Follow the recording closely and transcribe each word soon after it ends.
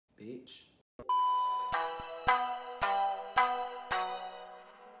bitch.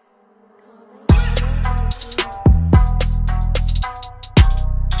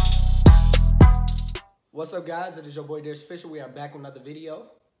 What's up, guys? It is your boy DarriusOfficial. We are back with another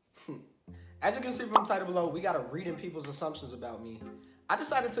video. As you can see from the title below, we got to reading people's assumptions about me. I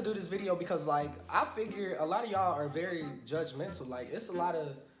decided to do this video because, like, I figure a lot of y'all are very judgmental. Like, it's a lot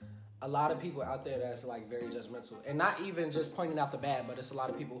of people out there that's like very judgmental, and not even just pointing out the bad, but it's a lot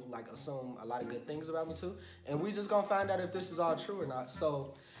of people who like assume a lot of good things about me too. And we just gonna find out if this is all true or not.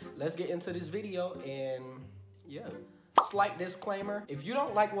 So let's get into this video. And yeah. Slight disclaimer, if you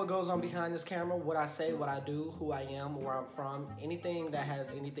don't like what goes on behind this camera, what I say, what I do, who I am, where I'm from, anything that has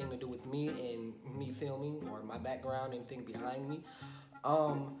anything to do with me and me filming or my background, anything behind me,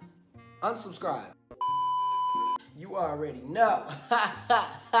 unsubscribe. You already know.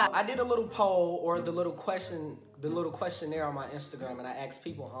 I did a little poll, or the little questionnaire on my Instagram, and I asked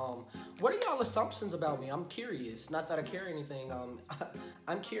people, what are y'all assumptions about me? I'm curious. Not that I care anything.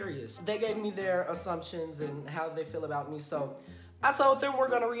 I'm curious. They gave me their assumptions and how they feel about me. So I told them we're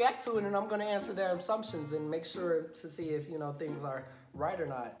gonna react to it, and I'm gonna answer their assumptions and make sure to see if, you know, things are right or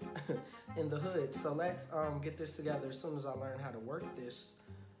not in the hood. So let's get this together as soon as I learn how to work this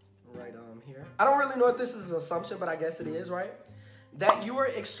right here. I don't really know if this is an assumption, but I guess it is, right? That you are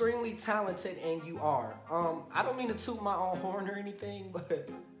extremely talented, and you are. I don't mean to toot my own horn or anything, but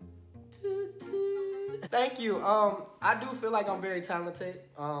thank you. I do feel like I'm very talented.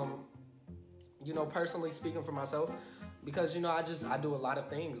 You know, personally speaking for myself, because, you know, I do a lot of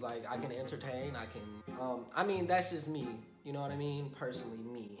things. Like, I can entertain, I can, I mean, that's just me. You know what I mean? Personally,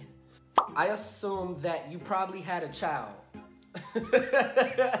 me. I assume that you probably had a child.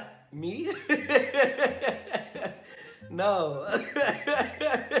 Me? No.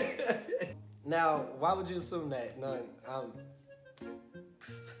 Now, why would you assume that? None.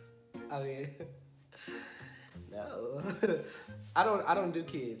 I mean, no. I don't do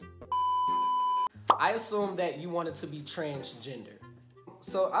kids. I assume that you wanted to be transgender.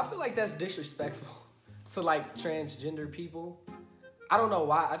 So I feel like that's disrespectful to like transgender people. I don't know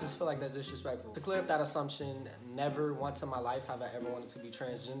why, I just feel like that's disrespectful. To clear up that assumption, never once in my life have I ever wanted to be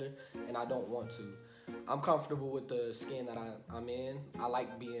transgender, and I don't want to. I'm comfortable with the skin that I'm in. I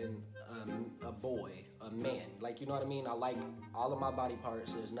like being a boy, a man. Like, you know what I mean? I like all of my body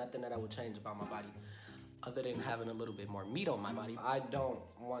parts. There's nothing that I would change about my body other than having a little bit more meat on my body. I don't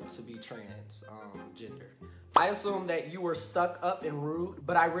want to be transgender. I assume that you were stuck up and rude,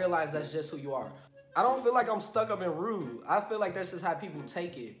 but I realize that's just who you are. I don't feel like I'm stuck up and rude. I feel like that's just how people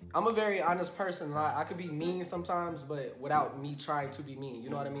take it. I'm a very honest person. I could be mean sometimes, but without me trying to be mean. You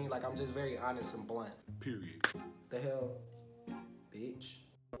know what I mean? Like, I'm just very honest and blunt. Period. The hell, bitch.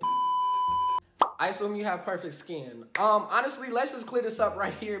 I assume you have perfect skin. Honestly, let's just clear this up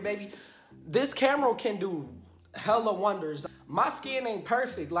right here, baby. This camera can do hella wonders. My skin ain't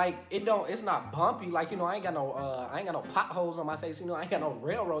perfect. Like, it's not bumpy. Like, you know, I ain't got no potholes on my face. You know, I ain't got no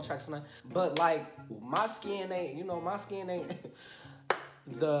railroad tracks on that. But like, my skin ain't, you know, my skin ain't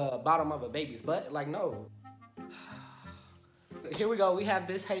the bottom of a baby's butt. Like, no. Here we go. We have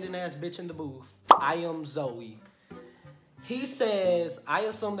this hating ass bitch in the booth. I am Zoe. He says, I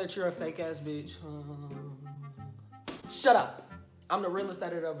assume that you're a fake ass bitch. Shut up. I'm the realest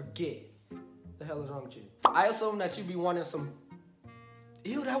that it ever get. The hell is wrong with you? I assume that you be wanting some.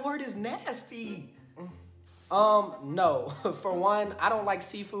 Ew, that word is nasty. No. For one, I don't like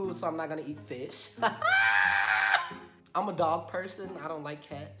seafood, so I'm not gonna eat fish. I'm a dog person. I don't like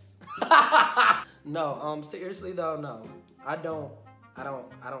cats. No. Seriously though, no. I don't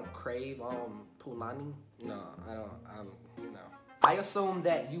crave punani. No, I don't. No. I assume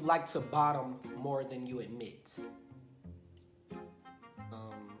that you like to bottom more than you admit.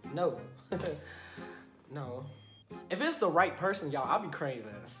 No. No. If it's the right person, y'all, I'll be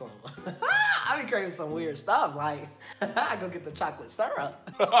craving some. I'll be craving some weird stuff, like, go get the chocolate syrup.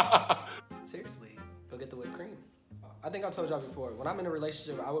 Seriously, go get the whipped cream. I think I told y'all before, when I'm in a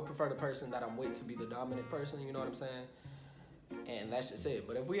relationship, I would prefer the person that I'm with to be the dominant person, you know what I'm saying? And that's just it.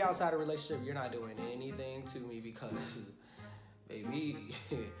 But if we outside a relationship, you're not doing anything to me because, baby,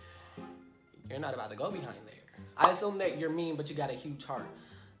 you're not about to go behind there. I assume that you're mean, but you got a huge heart.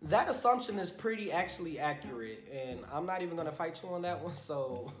 That assumption is pretty actually accurate, and I'm not even gonna fight you on that one,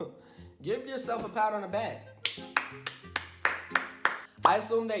 so give yourself a pat on the back. I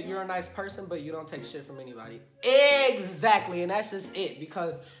assume that you're a nice person, but you don't take shit from anybody. Exactly, and that's just it,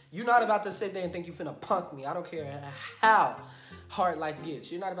 because you're not about to sit there and think you finna punk me. I don't care how hard life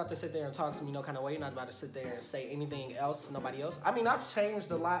gets. You're not about to sit there and talk to me no kind of way. You're not about to sit there and say anything else to nobody else. I mean, I've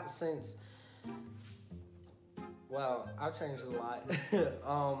changed a lot since Well, I've changed a lot.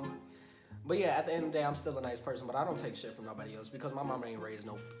 But yeah, at the end of the day, I'm still a nice person, but I don't take shit from nobody else because my mama ain't raised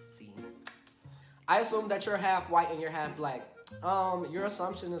no pussy. I assume that you're half white and you're half black. Your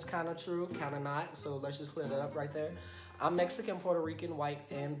assumption is kind of true, kind of not. So let's just clear that up right there. I'm Mexican, Puerto Rican, white,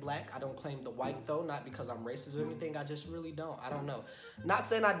 and black. I don't claim the white though, not because I'm racist or anything. I just really don't. I don't know. Not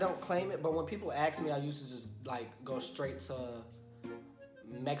saying I don't claim it, but when people ask me, I used to just like go straight to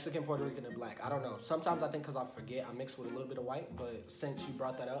Mexican, Puerto Rican, and black. I don't know. Sometimes I think because I forget, I mix with a little bit of white, but since you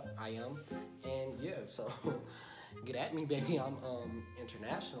brought that up, I am. And yeah, so get at me, baby. I'm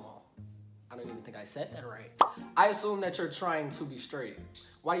international. I don't even think I said that right. I assume that you're trying to be straight.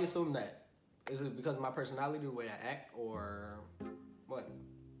 Why do you assume that? Is it because of my personality, the way I act, or what?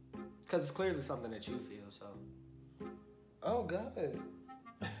 Because it's clearly something that you feel, so. Oh, God.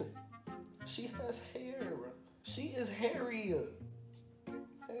 She has hair. She is hairy.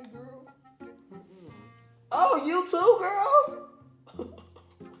 Hey, girl. Oh, you too, girl?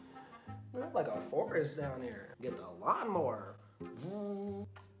 There's like a forest down here. Get the lawnmower.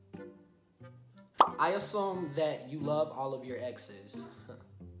 I assume that you love all of your exes.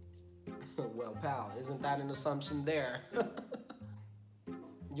 Well, pal, isn't that an assumption there?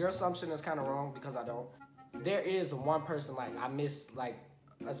 Your assumption is kind of wrong because I don't. There is one person like I miss like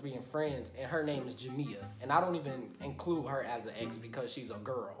us being friends, and her name is Jamia, and I don't even include her as an ex because she's a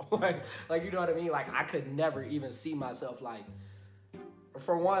girl. like you know what I mean? Like I could never even see myself like.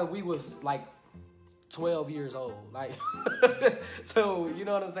 For one, we was like 12 years old, like so you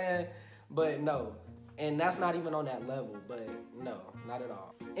know what I'm saying? But no. And that's not even on that level, but no, not at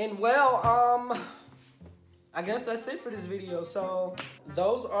all. And well, I guess that's it for this video. So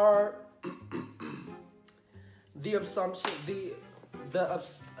those are the assumption,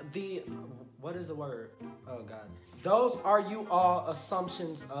 what is the word? Oh God. Those are you all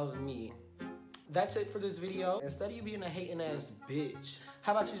assumptions of me. That's it for this video. Instead of you being a hating ass bitch,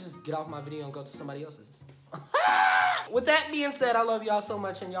 how about you just get off my video and go to somebody else's? With that being said, I love y'all so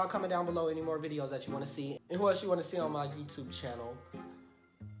much, and y'all comment down below any more videos that you want to see and who else you want to see on my YouTube channel.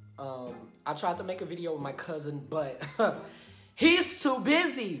 I tried to make a video with my cousin, but he's too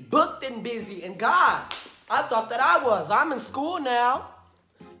busy, booked and busy, and God, I thought that I was. I'm in school now.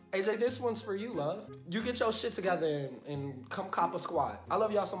 AJ, this one's for you, love. You get your shit together and come cop a squad. I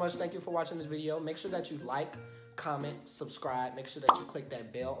love y'all so much. Thank you for watching this video. Make sure that you like, comment, subscribe. Make sure that you click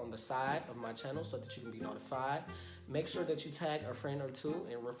that bell on the side of my channel so that you can be notified. Make sure that you tag a friend or two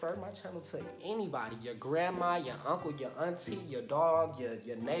and refer my channel to anybody. Your grandma, your uncle, your auntie, your dog,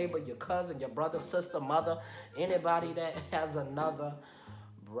 your neighbor, your cousin, your brother, sister, mother, anybody that has another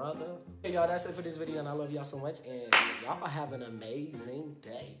brother. Hey, y'all, that's it for this video, and I love y'all so much, and y'all have an amazing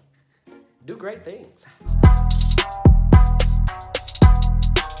day. Do great things.